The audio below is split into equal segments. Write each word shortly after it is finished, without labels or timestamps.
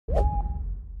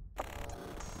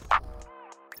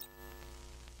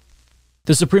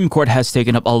The Supreme Court has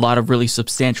taken up a lot of really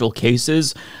substantial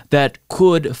cases that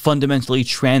could fundamentally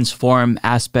transform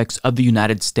aspects of the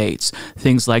United States.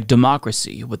 Things like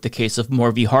democracy, with the case of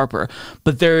Moore v. Harper.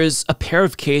 But there is a pair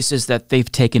of cases that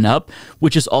they've taken up,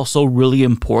 which is also really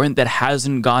important, that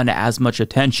hasn't gotten as much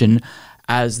attention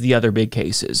as the other big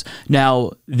cases.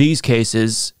 Now, these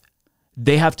cases,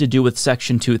 they have to do with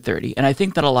Section 230. And I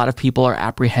think that a lot of people are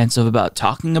apprehensive about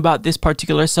talking about this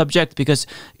particular subject because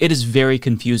it is very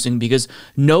confusing, because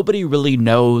nobody really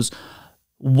knows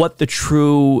what the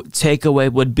true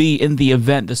takeaway would be in the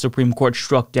event the Supreme Court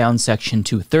struck down Section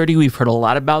 230. We've heard a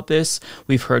lot about this.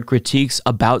 We've heard critiques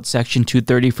about Section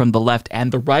 230 from the left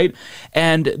and the right,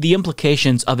 and the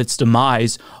implications of its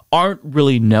demise aren't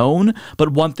really known.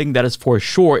 But one thing that is for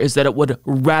sure is that it would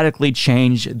radically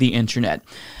change the internet.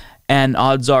 And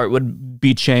odds are it would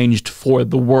be changed for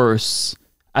the worse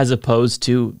as opposed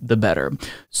to the better.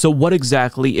 So what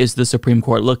exactly is the Supreme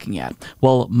Court looking at?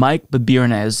 Well, Mike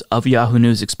Babirnez of Yahoo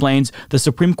News explains the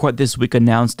Supreme Court this week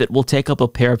announced it will take up a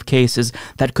pair of cases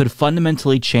that could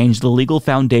fundamentally change the legal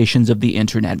foundations of the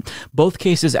internet. Both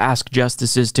cases ask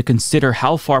justices to consider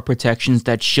how far protections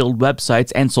that shield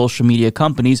websites and social media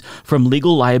companies from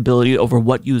legal liability over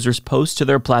what users post to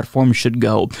their platform should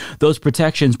go. Those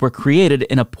protections were created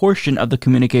in a portion of the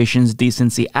Communications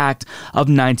Decency Act of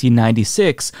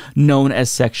 1996, known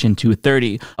as Section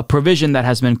 230, a provision that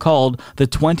has been called the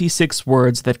 26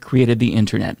 words that created the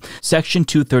internet. Section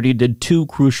 230 did two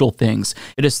crucial things.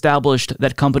 It established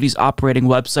that companies operating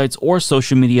websites or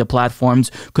social media platforms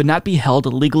could not be held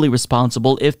legally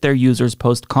responsible if their users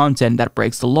post content that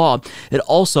breaks the law. It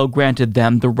also granted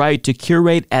them the right to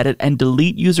curate, edit, and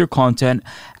delete user content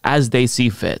as they see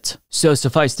fit. So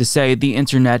suffice to say, the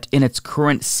internet in its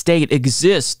current state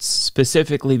exists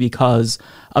specifically because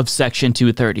of Section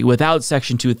 230. Without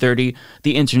Section 230,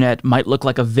 the internet might look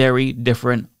like a very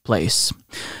different place.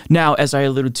 Now, as I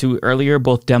alluded to earlier,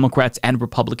 both Democrats and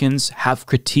Republicans have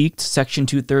critiqued Section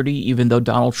 230, even though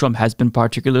Donald Trump has been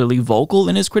particularly vocal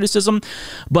in his criticism.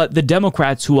 But the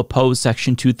Democrats who oppose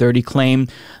Section 230 claim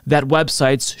that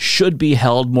websites should be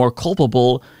held more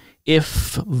culpable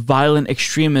if violent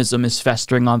extremism is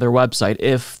festering on their website,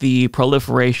 if the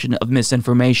proliferation of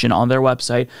misinformation on their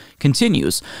website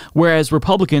continues. Whereas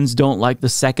Republicans don't like the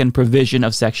second provision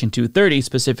of Section 230,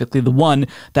 specifically the one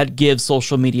that gives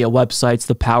social media websites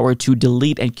the power to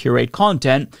delete and curate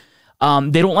content.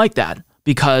 They don't like that,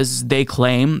 because they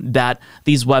claim that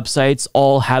these websites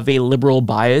all have a liberal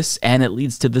bias and it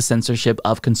leads to the censorship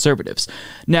of conservatives.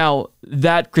 Now,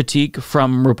 that critique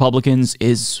from Republicans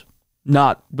is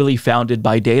not really founded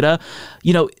by data.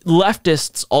 You know,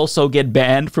 leftists also get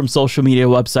banned from social media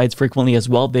websites frequently as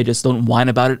well. They just don't whine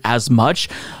about it as much.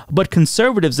 But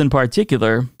conservatives in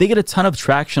particular, they get a ton of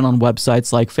traction on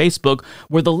websites like Facebook,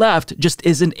 where the left just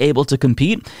isn't able to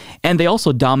compete. And they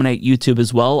also dominate YouTube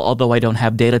as well, although I don't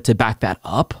have data to back that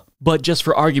up. But just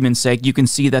for argument's sake, you can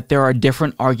see that there are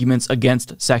different arguments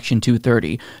against Section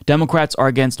 230. Democrats are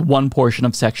against one portion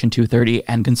of Section 230,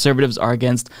 and conservatives are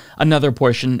against another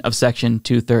portion of Section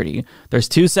 230. There's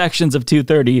two sections of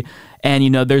 230, and,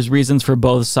 you know, there's reasons for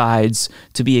both sides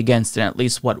to be against it, at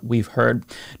least what we've heard.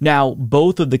 Now,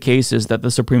 both of the cases that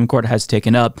the Supreme Court has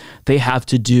taken up, they have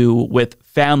to do with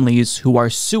families who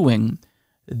are suing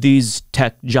these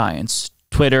tech giants,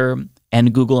 Twitter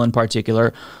and Google in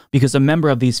particular, because a member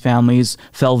of these families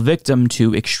fell victim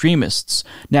to extremists.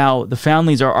 Now, the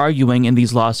families are arguing in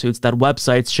these lawsuits that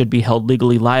websites should be held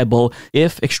legally liable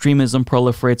if extremism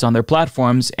proliferates on their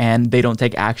platforms and they don't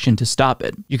take action to stop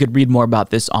it. You could read more about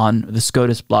this on the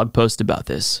SCOTUS blog post about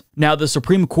this. Now, the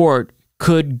Supreme Court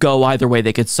could go either way.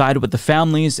 They could side with the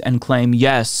families and claim,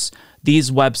 yes,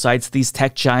 these websites, these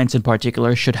tech giants in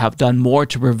particular, should have done more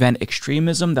to prevent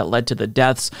extremism that led to the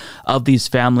deaths of these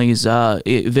families'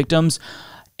 victims.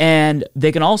 And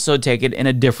they can also take it in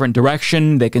a different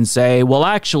direction. They can say, well,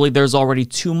 actually, there's already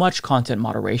too much content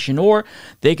moderation, or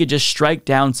they could just strike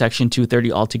down Section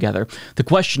 230 altogether. The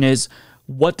question is,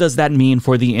 what does that mean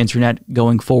for the internet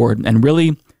going forward? And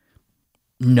really,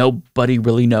 nobody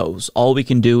really knows. All we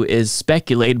can do is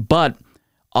speculate, but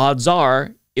odds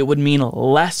are it would mean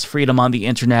less freedom on the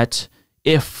internet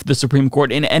if the Supreme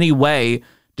Court in any way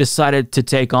decided to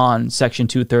take on Section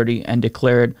 230 and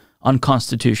declare it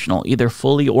unconstitutional, either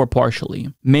fully or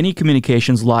partially. Many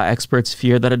communications law experts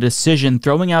fear that a decision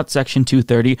throwing out Section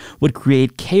 230 would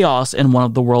create chaos in one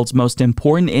of the world's most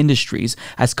important industries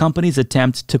as companies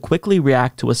attempt to quickly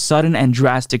react to a sudden and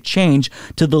drastic change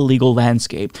to the legal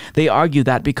landscape. They argue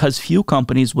that because few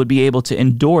companies would be able to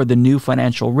endure the new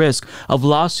financial risk of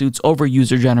lawsuits over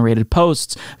user-generated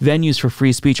posts, venues for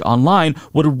free speech online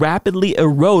would rapidly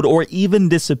erode or even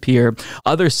disappear.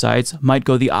 Other sites might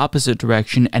go the opposite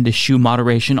direction and eschew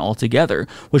moderation altogether,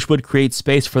 which would create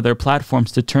space for their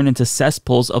platforms to turn into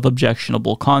cesspools of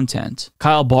objectionable content.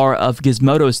 Kyle Barr of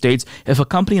Gizmodo states, if a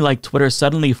company like Twitter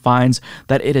suddenly finds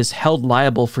that it is held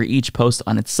liable for each post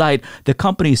on its site, the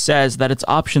company says that its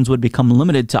options would become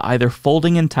limited to either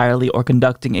folding entirely or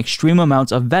conducting extreme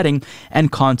amounts of vetting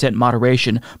and content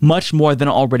moderation, much more than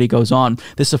already goes on.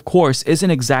 This, of course,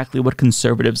 isn't exactly what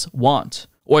conservatives want,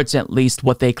 or it's at least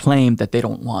what they claim that they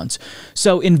don't want.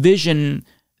 So envision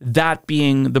that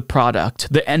being the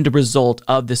product, the end result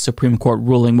of this Supreme Court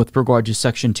ruling with regard to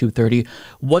Section 230.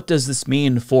 What does this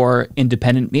mean for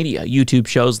independent media, YouTube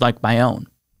shows like my own?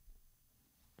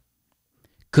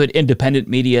 Could independent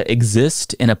media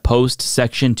exist in a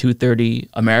post-Section 230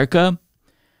 America?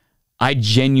 I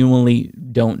genuinely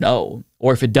don't know.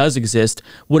 Or if it does exist,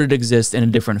 would it exist in a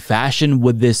different fashion?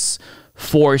 Would this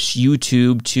force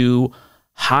YouTube to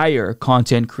hire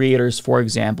content creators, for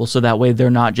example, so that way they're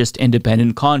not just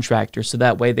independent contractors, so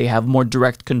that way they have more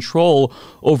direct control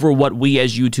over what we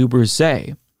as YouTubers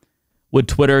say? Would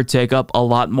Twitter take up a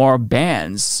lot more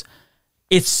bans?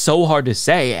 It's so hard to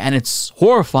say, and it's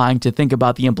horrifying to think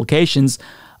about the implications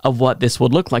of what this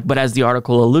would look like. But as the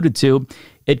article alluded to,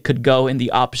 it could go in the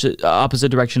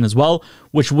opposite direction as well,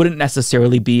 which wouldn't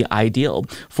necessarily be ideal.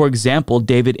 For example,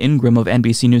 David Ingram of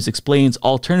NBC News explains,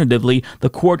 alternatively, the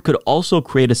court could also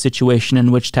create a situation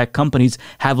in which tech companies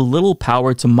have little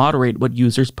power to moderate what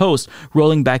users post,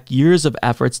 rolling back years of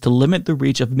efforts to limit the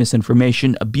reach of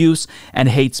misinformation, abuse, and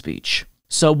hate speech.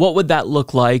 So what would that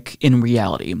look like in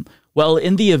reality? Well,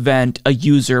 in the event a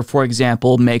user, for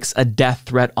example, makes a death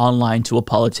threat online to a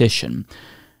politician,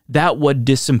 that would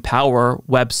disempower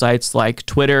websites like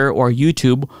Twitter or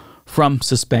YouTube from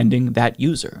suspending that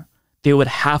user. They would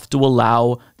have to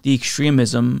allow the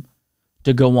extremism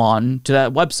to go on to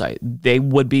that website. They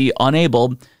would be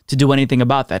unable to do anything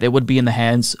about that. It would be in the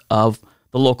hands of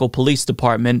the local police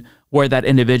department where that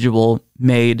individual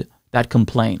made that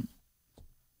complaint.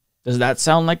 Does that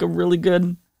sound like a really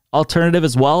good alternative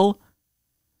as well?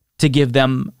 To give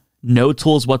them no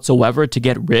tools whatsoever to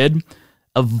get rid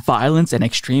of violence and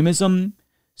extremism,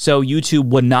 so YouTube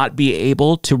would not be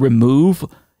able to remove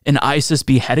an ISIS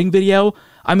beheading video?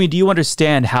 I mean, do you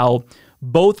understand how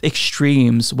both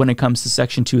extremes, when it comes to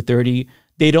Section 230,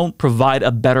 they don't provide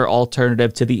a better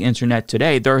alternative to the internet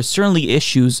today? There are certainly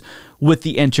issues with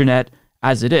the internet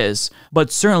as it is,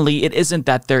 but certainly it isn't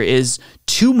that there is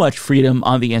too much freedom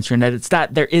on the internet, it's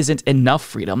that there isn't enough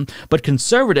freedom. But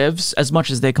conservatives, as much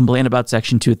as they complain about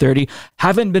Section 230,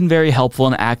 haven't been very helpful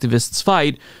in activists'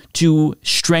 fight to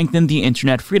strengthen the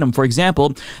internet freedom. For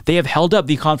example, they have held up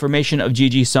the confirmation of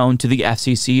Gigi Sohn to the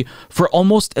FCC for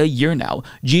almost a year now.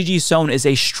 Gigi Sohn is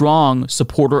a strong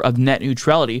supporter of net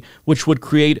neutrality, which would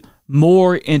create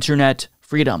more internet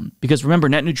freedom. Because remember,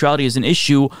 net neutrality is an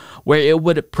issue where it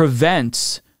would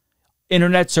prevent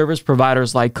internet service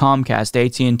providers like Comcast,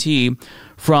 AT&T,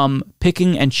 from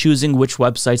picking and choosing which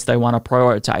websites they want to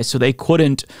prioritize. So they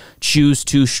couldn't choose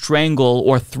to strangle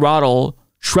or throttle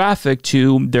traffic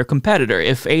to their competitor.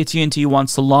 If AT&T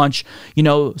wants to launch,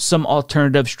 some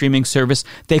alternative streaming service,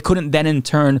 they couldn't then in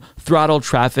turn throttle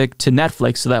traffic to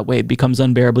Netflix, so that way it becomes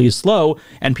unbearably slow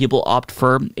and people opt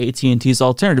for AT&T's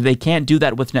alternative. They can't do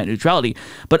that with net neutrality.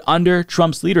 But under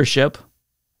Trump's leadership,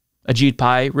 Ajit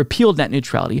Pai repealed net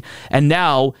neutrality, and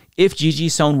now if Gigi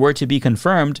Sohn were to be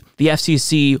confirmed, the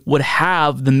FCC would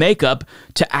have the makeup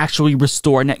to actually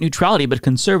restore net neutrality. But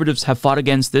conservatives have fought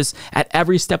against this at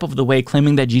every step of the way,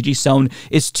 claiming that Gigi Sohn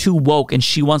is too woke and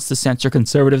she wants to censor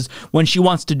conservatives when she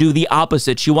wants to do the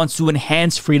opposite. She wants to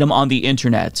enhance freedom on the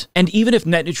internet. And even if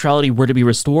net neutrality were to be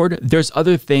restored, there's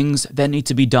other things that need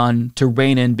to be done to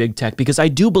rein in big tech, because I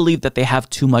do believe that they have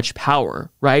too much power,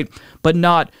 right? But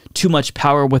not too much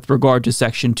power with regard to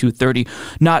Section 230,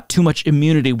 not too much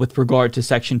immunity with regard to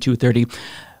Section 230.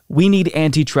 We need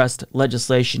antitrust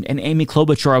legislation, and Amy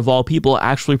Klobuchar, of all people,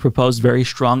 actually proposed very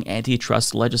strong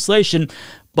antitrust legislation,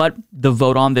 but the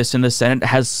vote on this in the Senate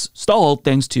has stalled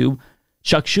thanks to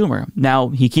Chuck Schumer. Now,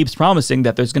 he keeps promising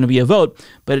that there's going to be a vote,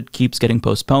 but it keeps getting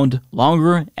postponed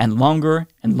longer and longer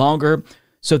and longer.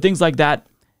 So things like that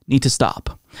need to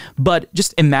stop. But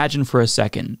just imagine for a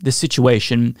second the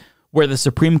situation where the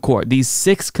Supreme Court, these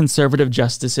 6 conservative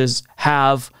justices,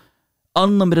 have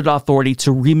unlimited authority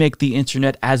to remake the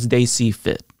internet as they see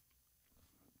fit.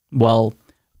 Well,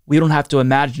 we don't have to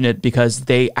imagine it because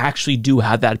they actually do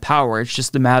have that power. It's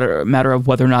just a matter of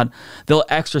whether or not they'll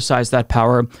exercise that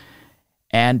power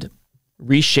and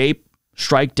reshape,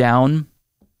 strike down,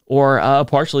 or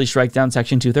partially strike down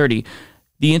Section 230.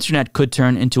 The internet could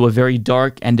turn into a very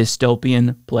dark and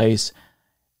dystopian place.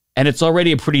 And it's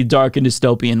already a pretty dark and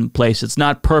dystopian place. It's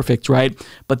not perfect, right?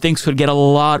 But things could get a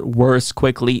lot worse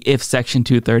quickly if Section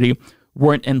 230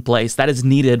 weren't in place. That is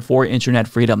needed for internet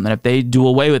freedom. And if they do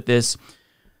away with this,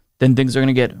 then things are going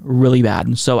to get really bad.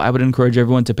 And so I would encourage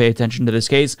everyone to pay attention to this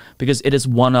case because it is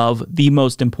one of the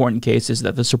most important cases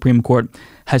that the Supreme Court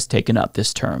has taken up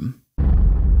this term.